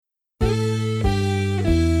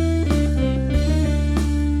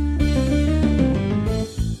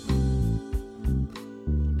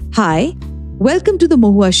Hi, welcome to the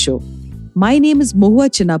Mohua Show. My name is Mohua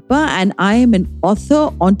Chinappa and I am an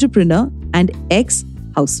author, entrepreneur and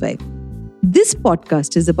ex-housewife. This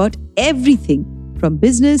podcast is about everything from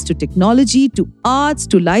business to technology to arts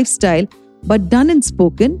to lifestyle, but done and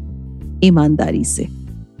spoken ईमानदारी से.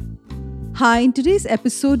 Hi, in today's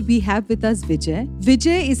episode, we have with us Vijay.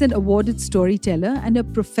 Vijay is an awarded storyteller and a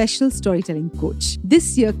professional storytelling coach.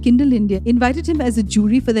 This year, Kindle India invited him as a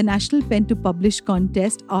jury for the National Pen to Publish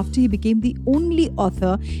contest after he became the only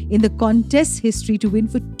author in the contest's history to win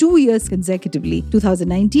for 2 years consecutively,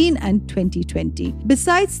 2019 and 2020.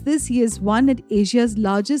 Besides this, he has won at Asia's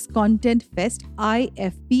largest content fest,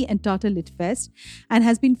 IFP and Tata Lit Fest, and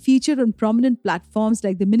has been featured on prominent platforms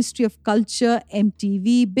like the Ministry of Culture,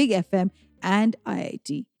 MTV, Big FM, and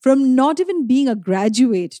IIT. From not even being a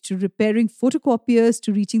graduate to repairing photocopiers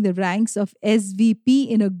to reaching the ranks of SVP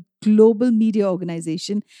in a global media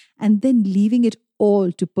organization and then leaving it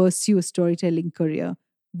all to pursue a storytelling career,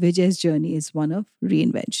 Vijay's journey is one of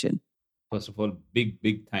reinvention. First of all,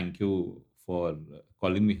 big thank you for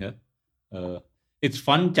calling me here. It's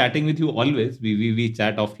fun chatting with you always. We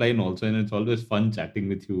chat offline also, and it's always fun chatting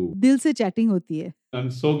with you. Dil se chatting hoti hai.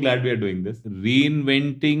 I'm so glad we are doing this.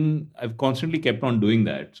 Reinventing, I've constantly kept on doing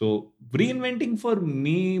that. So reinventing for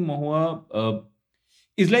me, Mohua,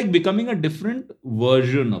 is like becoming a different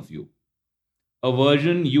version of you. A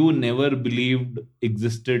version you never believed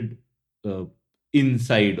existed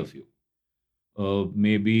inside of you.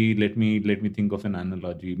 Maybe let me think of an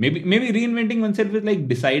analogy. Maybe reinventing oneself is like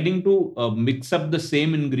deciding to mix up the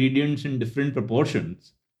same ingredients in different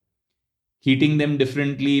proportions, heating them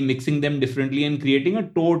differently, mixing them differently, and creating a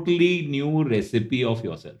totally new recipe of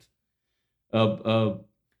yourself.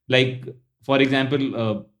 Like, for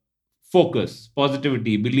example, focus,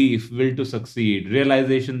 positivity, belief, will to succeed,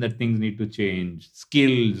 realization that things need to change,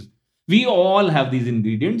 skills. We all have these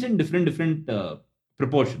ingredients in different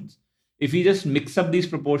proportions. If we just mix up these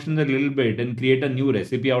proportions a little bit and create a new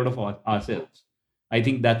recipe out of ourselves, I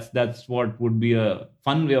think that's what would be a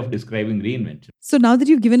fun way of describing reinvention. So now that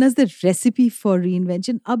you've given us the recipe for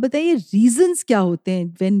reinvention, अब बताइए reasons क्या होते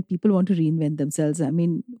हैं when people want to reinvent themselves? I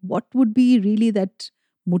mean, what would be really that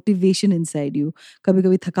motivation inside you?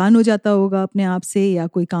 कभी-कभी थकान हो जाता होगा अपने आप से या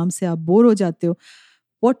कोई काम से आप बोर हो जाते हो.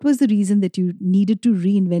 What was the reason that you needed to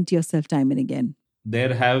reinvent yourself time and again?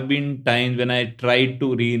 There have been times when I tried to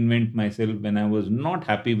reinvent myself when I was not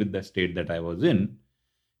happy with the state that I was in.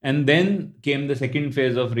 And then came the second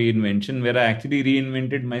phase of reinvention where I actually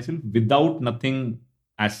reinvented myself without nothing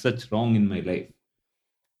as such wrong in my life.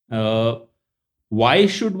 Why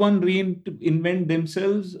should one reinvent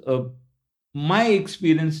themselves? My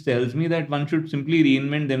experience tells me that one should simply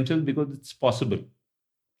reinvent themselves because it's possible.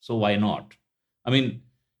 So why not? I mean,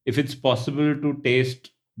 if it's possible to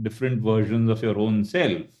taste different versions of your own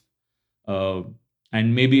self,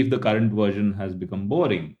 and maybe if the current version has become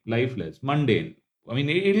boring, lifeless, mundane, I mean,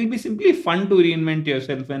 it'll be simply fun to reinvent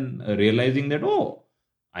yourself and realizing that, oh,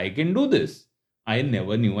 I can do this. I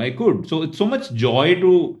never knew I could. So it's so much joy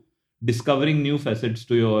to discovering new facets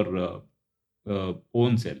to your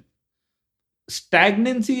own self.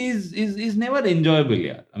 Stagnancy is never enjoyable.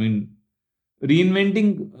 Yeah, I mean,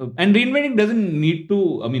 reinventing doesn't need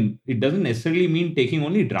to. I mean, it doesn't necessarily mean taking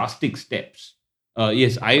only drastic steps.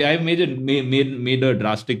 Yes, I've made a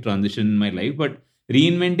drastic transition in my life, but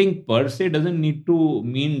reinventing per se doesn't need to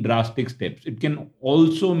mean drastic steps. It can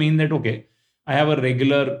also mean that, okay, I have a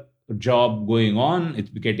regular job going on, it's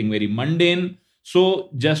getting very mundane.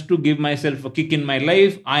 So just to give myself a kick in my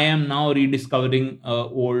life, I am now rediscovering an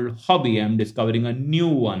old hobby. I'm discovering a new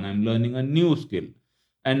one. I'm learning a new skill.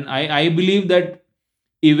 And I believe that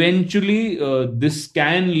eventually this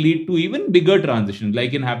can lead to even bigger transitions,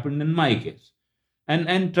 like it happened in my case.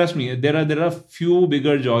 And trust me, there are few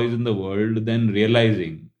bigger joys in the world than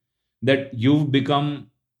realizing that you've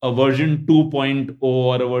become a version 2.0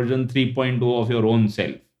 or a version 3.0 of your own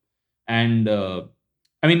self. And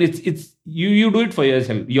I mean, it's you do it for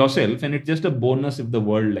yourself, and it's just a bonus if the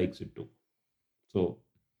world likes it too. So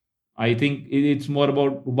I think it's more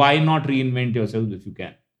about why not reinvent yourself if you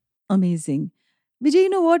can. Amazing. Vijay, you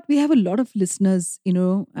know what? We have a lot of listeners,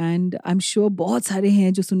 and I'm sure बहुत सारे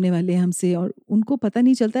हैं जो सुनने वाले हैं हमसे और उनको पता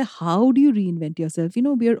नहीं चलता है how do you reinvent yourself?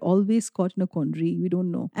 We are always caught in a quandary. We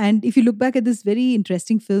don't know. And if you look back at this very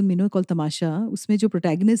interesting film, called Tamasha, उसमें जो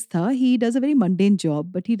protagonist था, he does a very mundane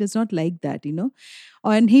job, but he does not like that,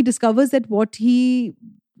 And he discovers that what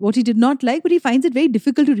he did not like, but he finds it very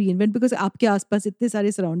difficult to reinvent because आपके आसपास इतने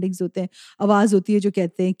सारे surroundings होते हैं, आवाज होती है जो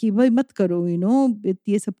कहते हैं कि भाई मत करो,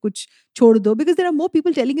 ये सब कुछ छोड़ दो, because there are more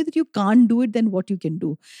people telling you that you can't do it than what you can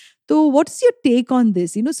do. तो what's your take on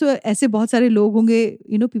this? So ऐसे बहुत सारे लोग होंगे,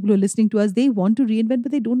 people who are listening to us, they want to reinvent,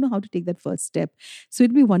 but they don't know how to take that first step. So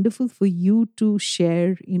it'd be wonderful for you to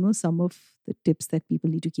share, some of the tips that people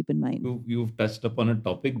need to keep in mind. You've touched upon a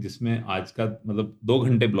topic जिसमें आज का मतलब 2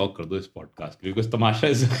 घंटे block कर दो इस podcast के, because Tamasha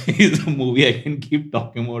is a movie I can keep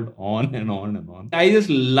talking about on and on and on. I just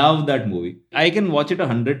love that movie. I can watch it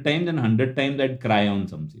 100 times, and 100 times I'd cry on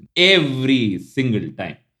something every single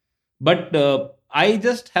time. But I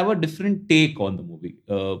just have a different take on the movie.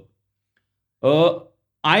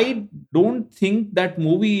 I don't think that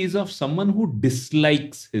movie is of someone who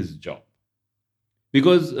dislikes his job.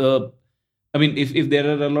 Because, if there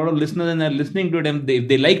are a lot of listeners and they're listening to it, and if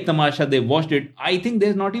they like Tamasha, they watched it, I think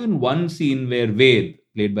there's not even one scene where Ved,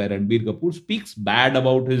 played by Ranbir Kapoor, speaks bad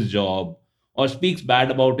about his job or speaks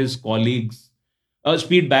bad about his colleagues,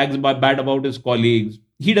 speaks bad about his colleagues.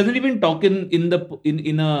 He doesn't even talk in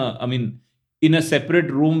a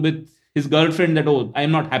separate room with his girlfriend that, oh,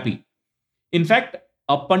 I'm not happy. In fact,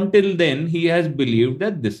 up until then, he has believed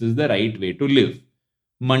that this is the right way to live.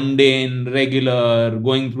 Mundane, regular,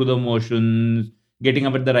 going through the motions, getting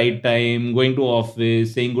up at the right time, going to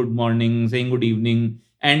office, saying good morning, saying good evening,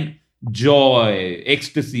 and joy,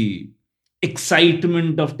 ecstasy,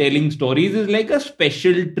 excitement of telling stories is like a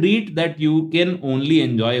special treat that you can only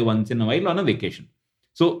enjoy once in a while on a vacation.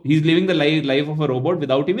 So he's living the life of a robot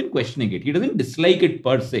without even questioning it. He doesn't dislike it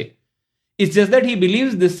per se. It's just that he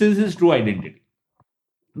believes this is his true identity.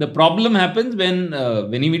 The problem happens when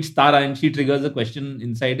he meets Tara and she triggers a question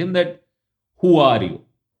inside him that, who are you?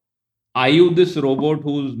 Are you this robot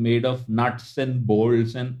who's made of nuts and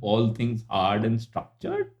bolts and all things hard and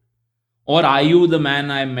structured? Or are you the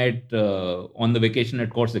man I met on the vacation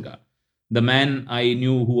at Corsica? The man I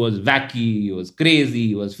knew who was wacky, he was crazy,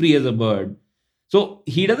 he was free as a bird. So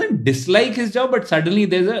he doesn't dislike his job, but suddenly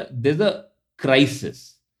there's a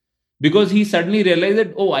crisis. Because he suddenly realized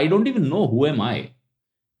that, oh, I don't even know who am I.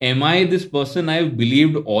 Am I this person I've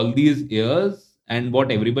believed all these years and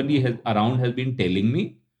what everybody around has been telling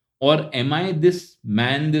me? Or am I this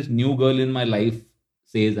man, this new girl in my life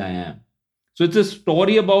says I am? So it's a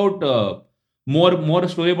story about, more a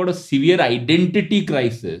story about a severe identity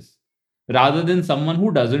crisis rather than someone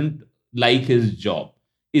who doesn't like his job.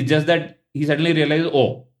 It's just that he suddenly realized,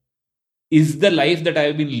 oh, is the life that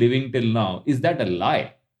I've been living till now, is that a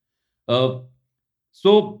lie?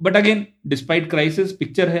 But again, despite crisis,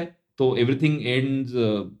 picture hai, so everything ends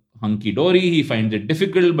hunky-dory. He finds it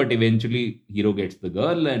difficult, but eventually hero gets the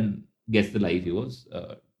girl and gets the life he was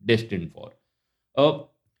destined for.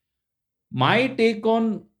 My take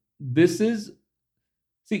on this is,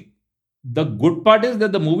 see, the good part is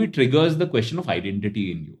that the movie triggers the question of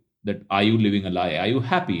identity in you. That are you living a lie? Are you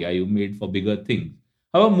happy? Are you made for bigger things?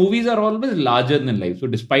 However, movies are always larger than life. So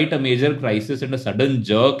despite a major crisis and a sudden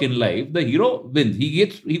jerk in life, the hero wins.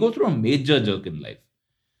 He goes through a major jerk in life.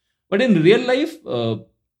 But in real life,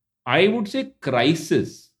 I would say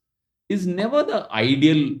crisis is never the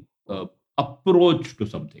ideal approach to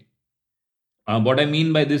something. What I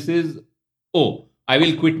mean by this is, oh, I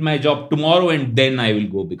will quit my job tomorrow and then I will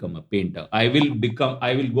go become a painter. I will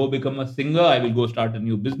go become a singer. I will go start a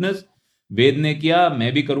new business. Ved ne kiya,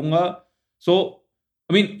 main bhi karunga. So,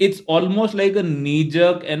 it's almost like a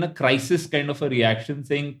knee-jerk and a crisis kind of a reaction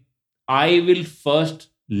saying, I will first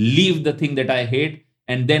leave the thing that I hate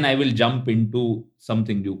and then I will jump into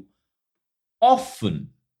something new. Often,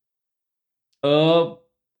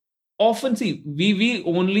 see, we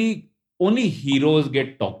only heroes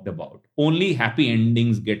get talked about. Only happy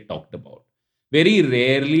endings get talked about. Very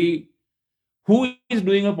rarely, who is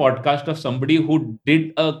doing a podcast of somebody who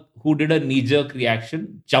did a knee-jerk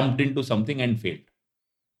reaction, jumped into something and failed?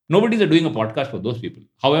 Nobody's doing a podcast for those people.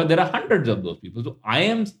 However, there are hundreds of those people. So I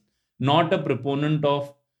am not a proponent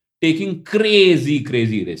of taking crazy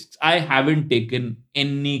risks. I haven't taken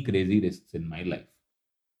any crazy risks in my life.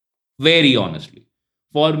 Very honestly.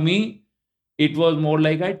 For me, it was more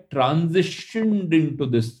like I transitioned into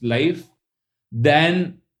this life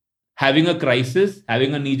than having a crisis,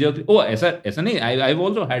 having a knee-jerk. Oh, aisa nahi. I've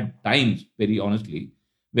also had times, very honestly,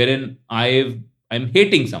 wherein I'm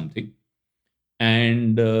hating something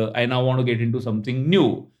and I now want to get into something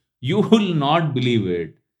new. You will not believe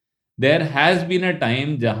it. There has been a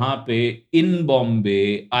time jahan pe in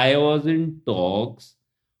Bombay, I was in talks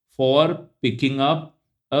for picking up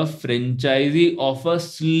a franchisee of a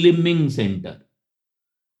slimming center.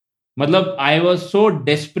 मतलब I was so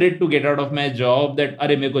desperate to get out of my job that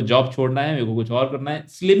अरे मेरे को job छोड़ना है, मेरे को कुछ और करना है.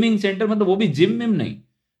 स्लिमिंग सेंटर मतलब वो भी जिम में नहीं,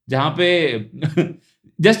 जहाँ पे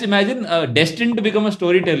just imagine destined to become a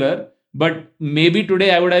storyteller, but maybe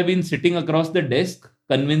today I would have been sitting across the desk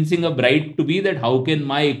convincing a bride to be that how can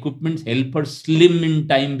my equipments help her slim in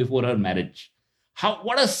time before her marriage.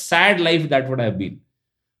 What a sad life that would have been.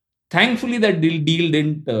 Thankfully, that deal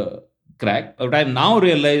didn't crack. What I've now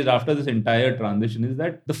realized after this entire transition is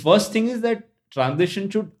that the first thing is that transition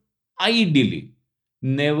should ideally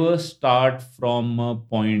never start from a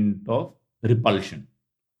point of repulsion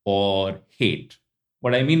or hate.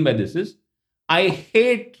 What I mean by this is, I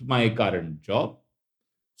hate my current job,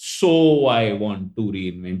 so I want to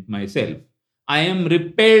reinvent myself. I am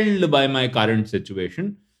repelled by my current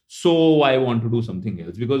situation, so I want to do something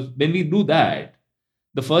else. Because when we do that,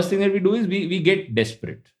 the first thing that we do is we get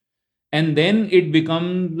desperate, and then it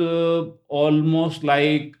becomes almost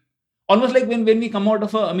like when we come out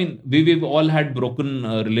of we've all had broken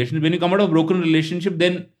relationship. When you come out of a broken relationship,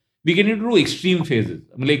 then we get into extreme phases.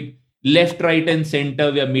 Like left, right, and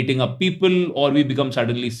center, we are meeting up people, or we become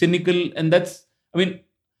suddenly cynical, and that's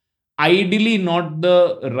ideally not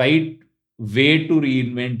the right way to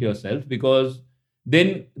reinvent yourself, because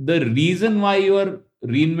then the reason why you are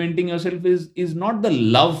reinventing yourself is not the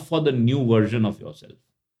love for the new version of yourself.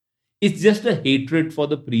 It's just a hatred for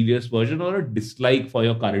the previous version or a dislike for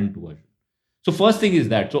your current version. So first thing is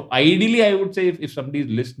that. So ideally, I would say if somebody is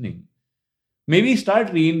listening, maybe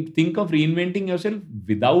think of reinventing yourself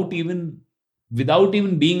without even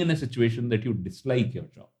being in a situation that you dislike your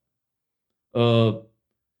job.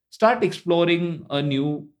 Start exploring a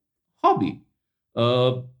new hobby.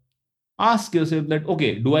 Ask yourself that,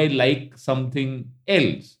 okay, do I like something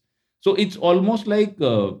else? So it's almost like,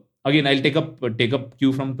 again, I'll take up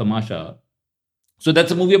cue from Tamasha. So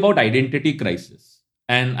that's a movie about identity crisis,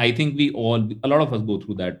 and I think a lot of us go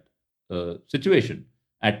through that situation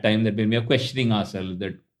at time, that when we are questioning ourselves,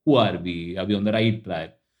 that who are we? Are we on the right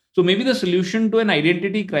track? So maybe the solution to an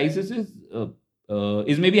identity crisis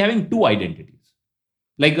is maybe having two identities,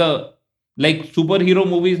 like superhero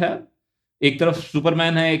movies have. एक तरफ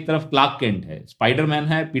Superman है, एक तरफ Clark Kent है, Spiderman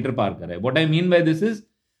है, Peter Parker है. What I mean by this is,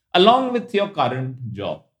 along with your current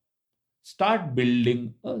job, start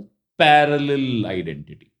building a parallel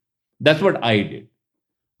identity. That's what I did.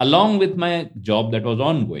 Along with my job that was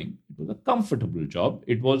ongoing, it was a comfortable job.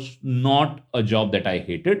 It was not a job that I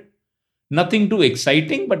hated. Nothing too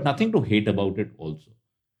exciting, but nothing to hate about it also.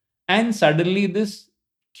 And suddenly this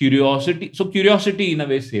curiosity in a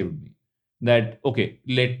way saved me. That, okay,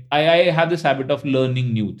 I have this habit of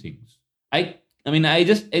learning new things. I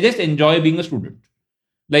just enjoy being a student.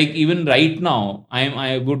 Like even right now,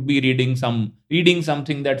 I would be reading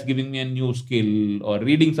something that's giving me a new skill, or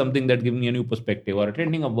reading something that's giving me a new perspective, or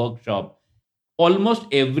attending a workshop. Almost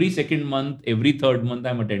every second month, every third month,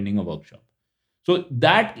 I'm attending a workshop. So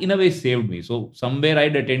that in a way saved me. So somewhere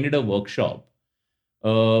I'd attended a workshop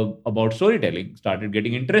about storytelling, started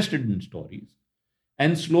getting interested in stories.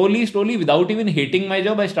 And slowly, without even hating my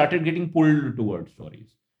job, I started getting pulled towards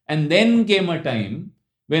stories. And then came a time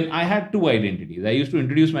when I had two identities. I used to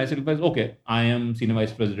introduce myself as, okay, I am Senior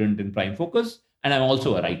Vice President in Prime Focus, and I'm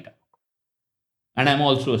also a writer. And I'm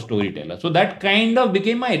also a storyteller. So that kind of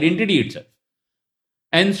became my identity itself.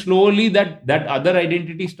 And slowly that other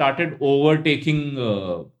identity started overtaking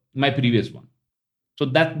my previous one. So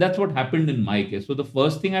that's what happened in my case. So the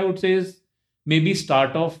first thing I would say is, maybe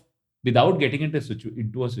start off without getting into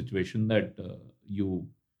a situation that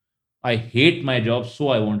I hate my job, so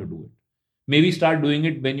I want to do it. Maybe start doing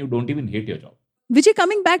it when you don't even hate your job. Vijay,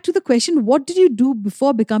 coming back to the question, what did you do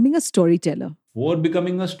before becoming a storyteller? Before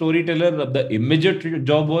becoming a storyteller, the immediate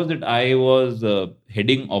job was that I was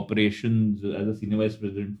heading operations as a senior vice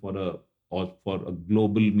president for a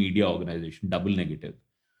global media organization, Double Negative.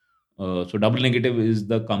 So Double Negative is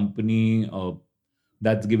the company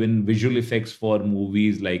that's given visual effects for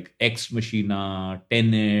movies like Ex Machina,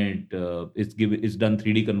 Tenet. It's done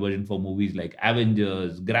 3D conversion for movies like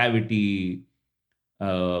Avengers, Gravity.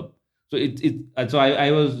 So I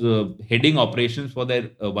was heading operations for their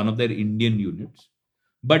one of their Indian units.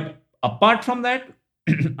 But apart from that,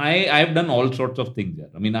 I've done all sorts of things there.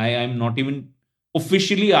 I am not even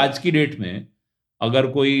officially आज की date में अगर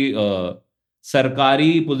कोई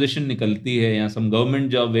सरकारी position निकलती है या some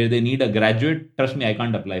government job where they need a graduate, trust me, I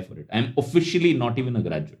can't apply for it. I'm officially not even a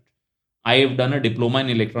graduate. I have done a diploma in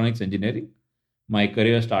electronics engineering. My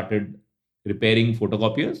career started repairing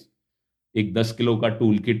photocopiers. एक 10 kilo का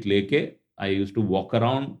tool kit लेके I used to walk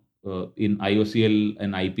around in IOCL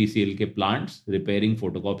and IPCL के plants repairing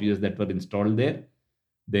photocopiers that were installed there.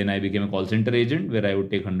 Then I became a call center agent where I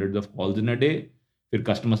would take hundreds of calls in a day. फिर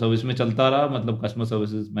customer service में चलता रहा, मतलब customer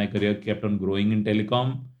services my career kept on growing in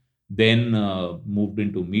telecom. Then moved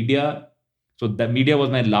into media. So that media was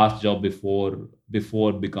my last job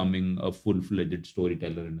before becoming a full-fledged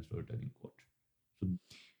storyteller and a storytelling coach. So,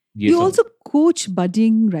 You also coach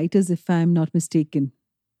budding writers, if I'm not mistaken.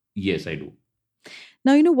 yes, I do.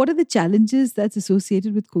 Now, what are the challenges that's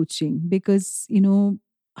associated with coaching? Because,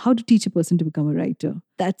 how to teach a person to become a writer?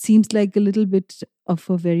 That seems like a little bit of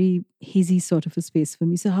a very hazy sort of a space for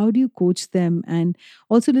me. So, how do you coach them? And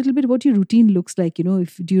also a little bit what your routine looks like.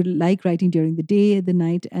 If do you like writing during the day, the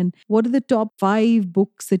night? And what are the top 5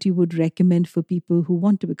 books that you would recommend for people who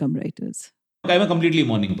want to become writers? I'm a completely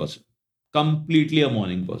morning person. Completely a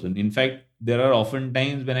morning person. In fact, there are often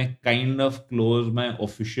times when I kind of close my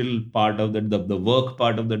official part of the work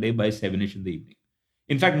part of the day by 7ish in the evening.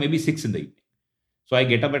 In fact, maybe 6 in the evening. So I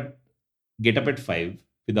get up at 5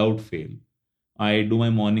 without fail. I do my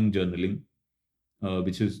morning journaling,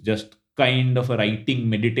 which is just kind of a writing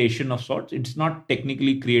meditation of sorts. It's not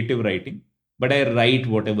technically creative writing, but I write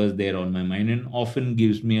whatever's there on my mind and often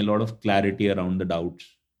gives me a lot of clarity around the doubts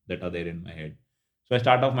that are there in my head. So I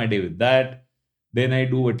start off my day with that. Then I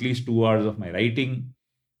do at least 2 hours of my writing.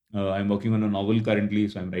 I'm working on a novel currently,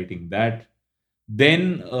 so I'm writing that.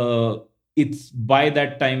 Then it's by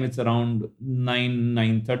that time it's around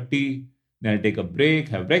 9:30. Then I take a break,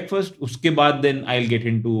 have breakfast. Uske baad then I'll get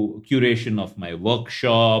into curation of my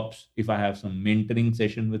workshops. If I have some mentoring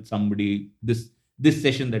session with somebody, this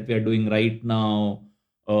session that we are doing right now,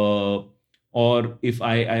 or if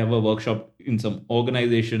I have a workshop in some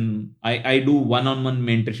organization, I do one-on-one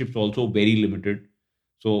mentorships also very limited.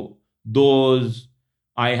 So those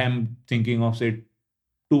I am thinking of, say,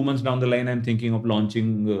 2 months down the line, I'm thinking of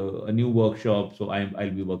launching a new workshop. So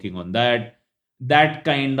I'll be working on that. That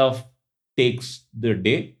kind of takes the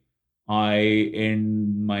day. I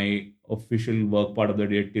end my official work part of the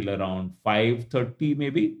day till around 5:30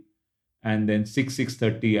 maybe. And then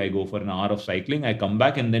 6:30, I go for an hour of cycling. I come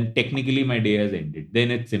back and then technically my day has ended.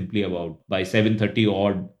 Then it's simply about by 7:30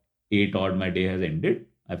 odd, 8 odd, my day has ended.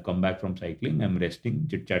 I've come back from cycling. I'm resting,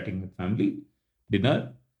 chit-chatting with family,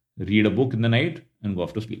 dinner, read a book in the night, and go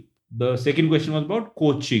off to sleep. The second question was about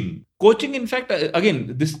coaching. Coaching, in fact,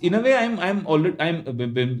 again, this in a way, I'm already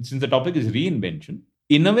since the topic is reinvention.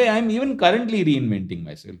 In a way, I'm even currently reinventing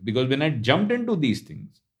myself, because when I jumped into these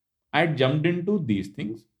things,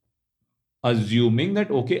 assuming that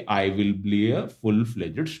okay, I will be a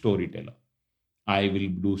full-fledged storyteller. I will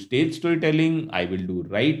do stage storytelling, I will do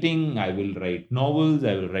writing, I will write novels,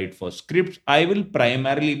 I will write for scripts. I will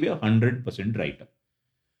primarily be 100% writer.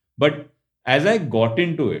 But as I got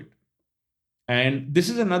into it, and this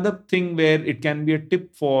is another thing where it can be a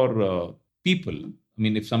tip for people. I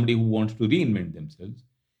mean, if somebody who wants to reinvent themselves,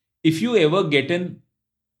 if you ever get an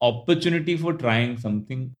opportunity for trying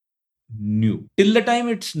something new, till the time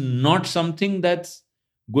it's not something that's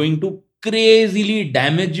going to crazily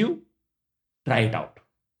damage you, try it out.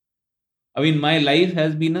 I mean, my life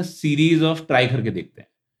has been a series of try karke dekhte hain.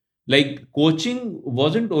 Like, coaching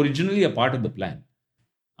wasn't originally a part of the plan.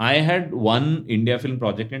 I had one India film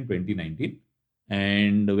project in 2019,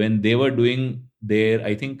 and when they were doing their,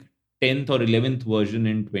 I think, 10th or 11th version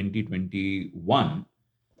in 2021,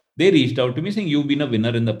 they reached out to me saying, "You've been a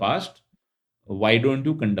winner in the past. Why don't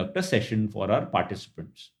you conduct a session for our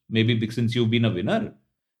participants? Maybe since you've been a winner,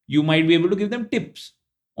 you might be able to give them tips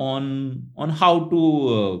on how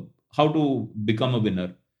to become a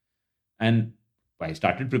winner." And I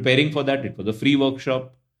started preparing for that. It was a free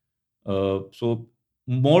workshop. So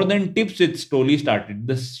more than tips, it slowly started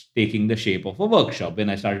this taking the shape of a workshop when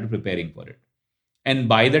I started preparing for it. And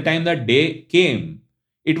by the time that day came,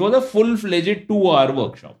 it was a full-fledged 2 hour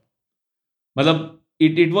workshop. मतलब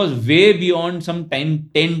it was way beyond some time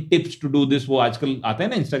 10 tips to do this. वो आजकल आता है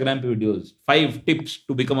ना Instagram पे videos, 5 tips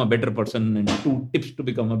to become a better person and 2 tips to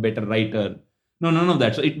become a better writer. No, none of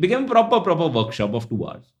that. So it became proper workshop of 2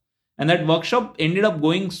 hours. And that workshop ended up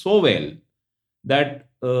going so well that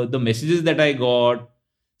the messages that I got,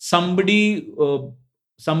 somebody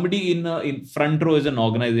in Front Row is an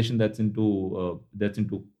organization that's into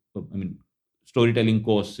I mean, storytelling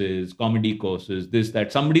courses, comedy courses, this,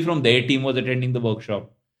 that. Somebody from their team was attending the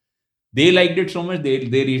workshop. They liked it so much, they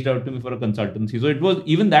reached out to me for a consultancy. So it was,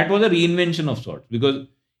 even that was a reinvention of sorts, because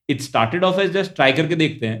it started off as just try karke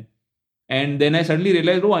dekhte hain. And then I suddenly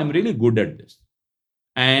realized, oh, I'm really good at this.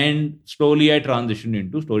 And slowly I transitioned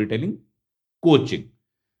into storytelling coaching.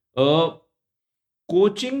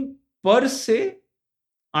 Coaching per se,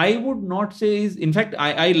 I would not say is. In fact,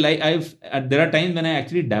 there are times when I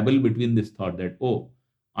actually dabble between this thought that, oh,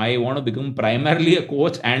 I want to become primarily a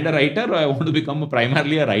coach and a writer, or I want to become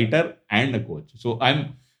primarily a writer and a coach. So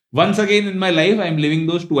I'm, once again in my life, I'm living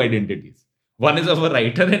those two identities. One is of a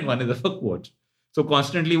writer and one is of a coach. So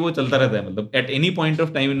constantly वो चलता रहता है. मतलब at any point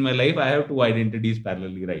of time in my life, I have two identities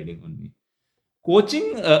parallelly riding on me.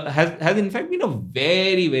 coaching has in fact been a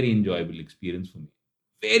very, very enjoyable experience for me.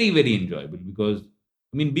 Very, very enjoyable because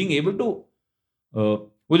I mean, being able to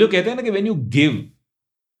वो जो कहते हैं ना कि when you give,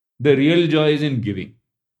 the real joy is in giving,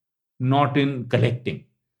 not in collecting.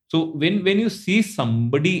 So when you see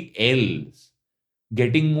somebody else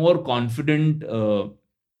getting more confident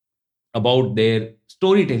about their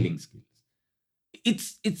storytelling skills,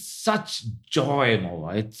 it's such joy,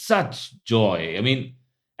 Mohua. It's such joy. I mean,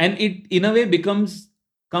 and it in a way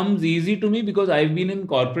comes easy to me because I've been in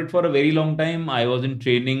corporate for a very long time. I was in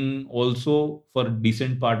training also for a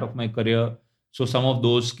decent part of my career. So some of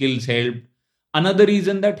those skills helped. Another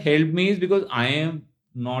reason that helped me is because I am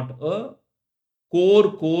not a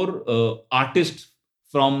core artist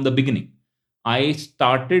from the beginning. I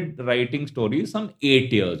started writing stories some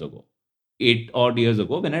 8 years ago, 8 odd years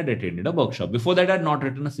ago when I attended a workshop. Before that, I had not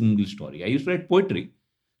written a single story. I used to write poetry.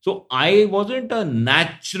 So I wasn't a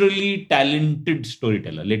naturally talented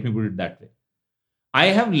storyteller. Let me put it that way. I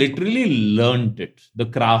have literally learned it the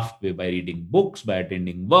craft way by reading books, by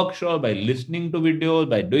attending workshops, by listening to videos,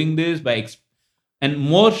 by doing this, and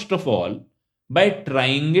most of all, by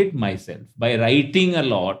trying it myself, by writing a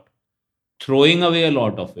lot, throwing away a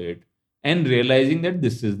lot of it, and realizing that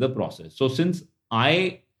this is the process. So since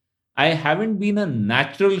I haven't been a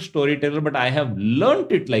natural storyteller, but I have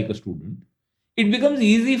learnt it like a student, it becomes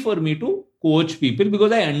easy for me to coach people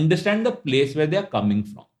because I understand the place where they are coming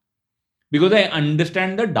from. Because I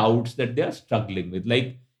understand the doubts that they are struggling with.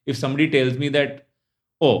 Like if somebody tells me that,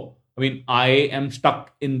 oh, I mean, I am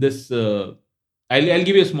stuck in this. I'll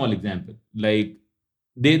give you a small example. Like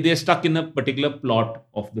they're stuck in a particular plot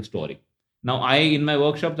of the story. Now, in my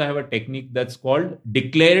workshops, I have a technique that's called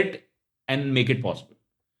declare it and make it possible,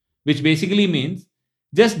 which basically means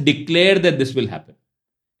just declare that this will happen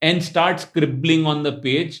and start scribbling on the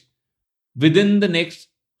page. Within the next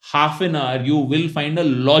half an hour, you will find a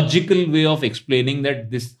logical way of explaining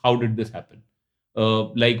that how did this happen.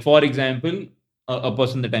 Like, for example, a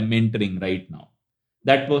person that I'm mentoring right now,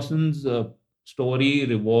 that person's story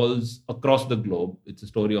revolves across the globe. It's a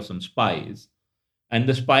story of some spies. And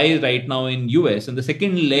the spy is right now in US, and the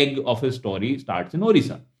second leg of his story starts in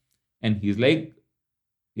Orissa. And he's like,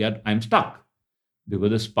 yeah, I'm stuck. Because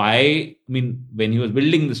the spy, I mean, when he was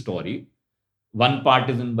building the story, one part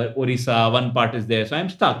is in Orissa, one part is there. So I'm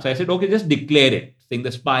stuck. So I said, okay, just declare it. Saying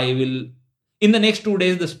the spy will, in the next 2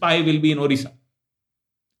 days, the spy will be in Orissa.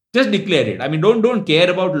 Just declare it. I mean, don't care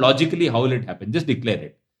about logically how will it happen. Just declare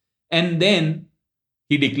it. And then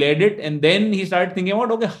he declared it, and then he started thinking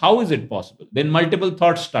about, okay, how is it possible? Then multiple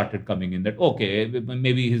thoughts started coming in that, okay,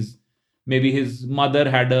 maybe his mother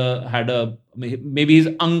maybe his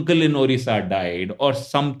uncle in Orissa died, or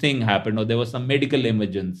something happened, or there was some medical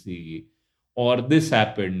emergency, or this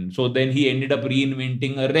happened. So then he ended up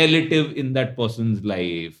reinventing a relative in that person's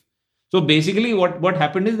life. So basically, what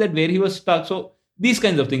happened is that where he was stuck. So these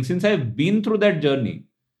kinds of things, since I've been through that journey,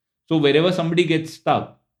 so wherever somebody gets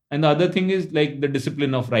stuck, and the other thing is like the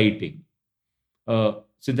discipline of writing.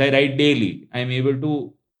 Since I write daily, I'm able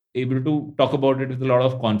to talk about it with a lot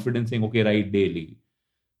of confidence, saying, okay, write daily.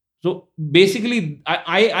 So basically,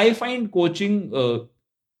 I find coaching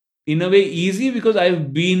in a way easy because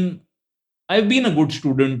I've been a good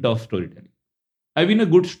student of storytelling. I've been a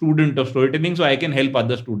good student of storytelling, so I can help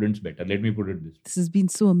other students better. Let me put it this way. This has been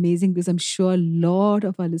so amazing because I'm sure a lot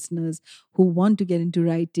of our listeners who want to get into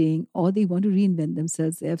writing or they want to reinvent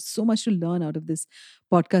themselves, they have so much to learn out of this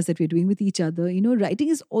podcast that we're doing with each other. You know, writing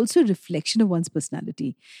is also a reflection of one's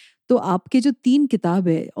personality. तो आपके जो 3 किताब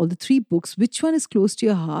है, all the 3 books, which one is close to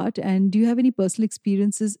your heart, and do you have any personal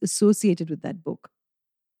experiences associated with that book?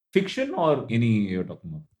 Fiction or any you're talking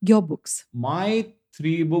about? Your books. My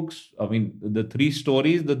 3 books, I mean, the 3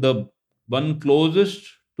 stories, the one closest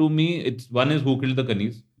to me, one is Who Killed the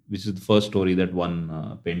Kanis, which is the first story that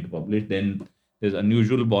one pen published. Then there's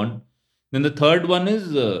Unusual Bond. Then the third one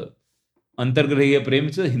is Antargrahiya Prem,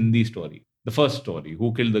 which is a Hindi story. The first story,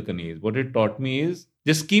 Who Killed the Kanis. What it taught me is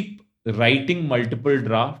just keep writing multiple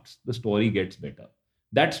drafts, the story gets better.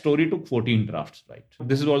 That story took 14 drafts, right?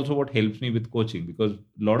 This is also what helps me with coaching, because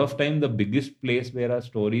a lot of time the biggest place where our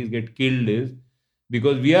stories get killed is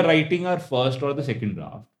because we are writing our first or the second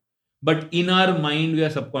draft, but in our mind we are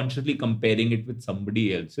subconsciously comparing it with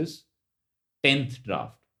somebody else's 10th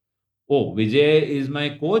draft. Oh, Vijay is my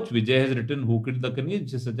coach. Vijay has written Who Killed the Kanis,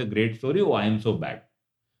 which is such a great story. Oh, I am so bad.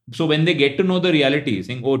 So when they get to know the reality,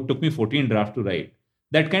 saying, oh, it took me 14 drafts to write,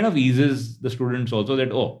 that kind of eases the students also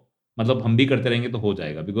that, oh, मतलब हम भी करते रहेंगे तो हो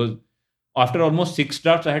जाएगा. Because after almost 6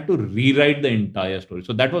 drafts, I had to rewrite the entire story.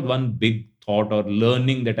 So that was one big thought or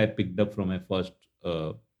learning that I picked up from my first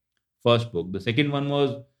book. The second one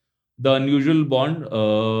was The Unusual Bond,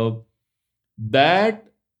 that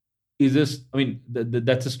is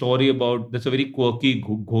that's a story about, that's a very quirky,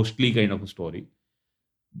 ghostly kind of a story.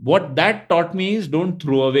 What that taught me is, don't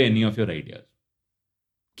throw away any of your ideas.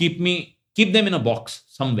 Keep them in a box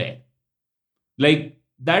somewhere. Like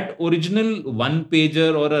that original one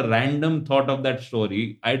pager or a random thought of that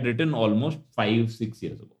story, I'd written almost 5-6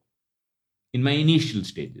 years ago in my initial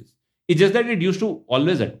stages. It's just that it used to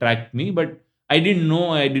always attract me, but I didn't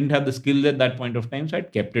know, I didn't have the skills at that point of time, so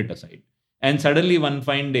I'd kept it aside. And suddenly one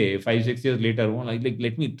fine day, 5-6 years later, like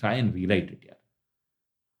let me try and rewrite it. Yeah.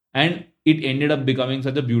 And it ended up becoming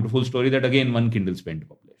such a beautiful story that again one Kindle spent to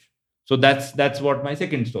publish. So that's what my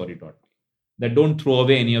second story taught me. That don't throw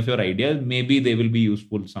away any of your ideas. Maybe they will be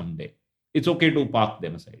useful someday. It's okay to park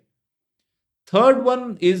them aside. Third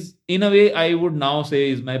one is, in a way, I would now say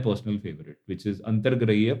is my personal favorite, which is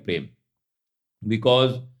Antargrahiya Prem.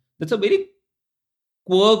 Because that's a very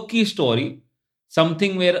quirky story.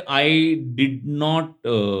 Something where I did not...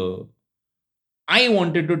 I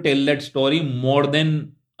wanted to tell that story more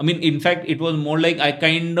than... in fact, it was more like I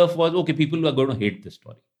kind of was, okay, people are going to hate this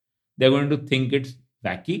story. They're going to think it's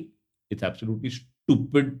wacky. It's absolutely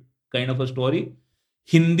stupid kind of a story.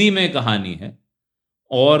 Hindi में कहानी है,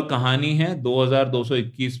 और कहानी है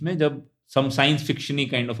 2221 में, जब some science fiction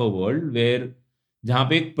kind of a world where जहाँ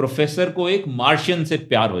पे एक प्रोफेसर को एक मार्शियन से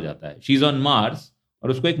प्यार हो जाता है. शी इज ऑन मार्स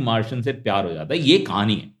और उसको एक मार्शियन से प्यार हो जाता है. ये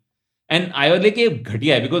कहानी है. एंड आई वाज लाइक ये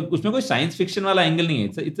घटिया है, बिकॉज उसमें कोई साइंस फिक्शन वाला एंगल नहीं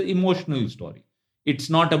है. It's emotional story.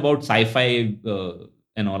 It's not about sci-fi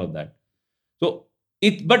and all of that. So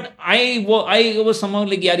but I was somehow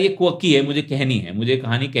like, यार ये quirky है, मुझे कहनी है, मुझे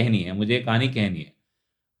कहानी कहनी है.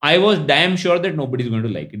 I was damn sure that nobody is going to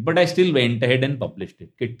like it, but I still went ahead and published it.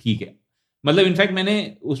 कि ठीक है. मतलब इनफैक्ट मैंने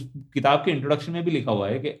उस किताब के इंट्रोडक्शन में भी लिखा हुआ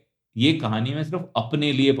है कि ये कहानी मैं सिर्फ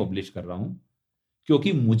अपने लिए पब्लिश कर रहा हूँ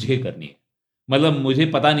क्योंकि मुझे करनी है. मतलब मुझे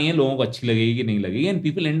पता नहीं है लोगों को अच्छी लगेगी कि नहीं लगेगी, and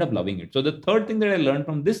people end up loving it. So the third thing that I learned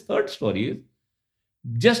from this third story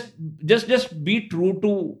is just be true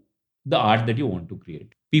to the art that you want to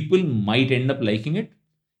create. People might end up liking it.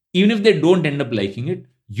 Even if they don't end up liking it,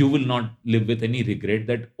 you will not live with any regret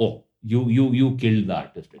that, oh, you killed the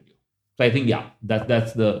artist in you. So I think, yeah,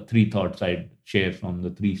 that's the three thoughts I'd share from the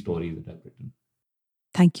three stories that I've written.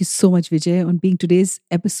 Thank you so much, Vijay, on being today's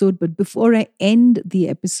episode. But before I end the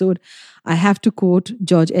episode, I have to quote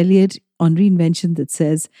George Eliot on Reinvention that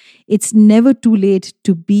says, "It's never too late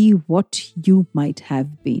to be what you might have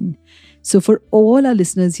been." So for all our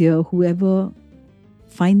listeners here, whoever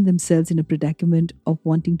find themselves in a predicament of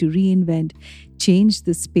wanting to reinvent, change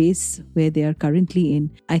the space where they are currently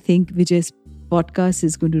in, I think Vijay's podcast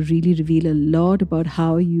is going to really reveal a lot about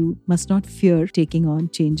how you must not fear taking on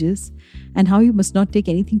changes and how you must not take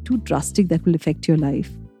anything too drastic that will affect your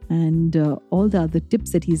life. And all the other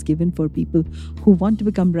tips that he's given for people who want to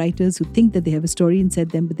become writers, who think that they have a story inside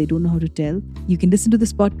them, but they don't know how to tell. You can listen to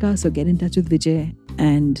this podcast or get in touch with Vijay,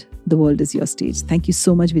 and the world is your stage. Thank you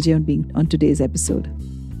so much, Vijay, on being on today's episode.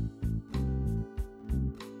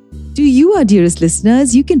 To you, our dearest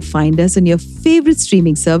listeners, you can find us on your favorite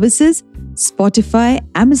streaming services, Spotify,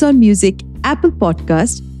 Amazon Music, Apple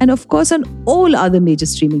Podcast, and of course on all other major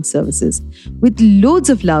streaming services. With loads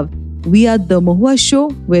of love, we are The Mohua Show,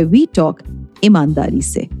 where we talk ईमानदारी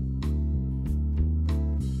से.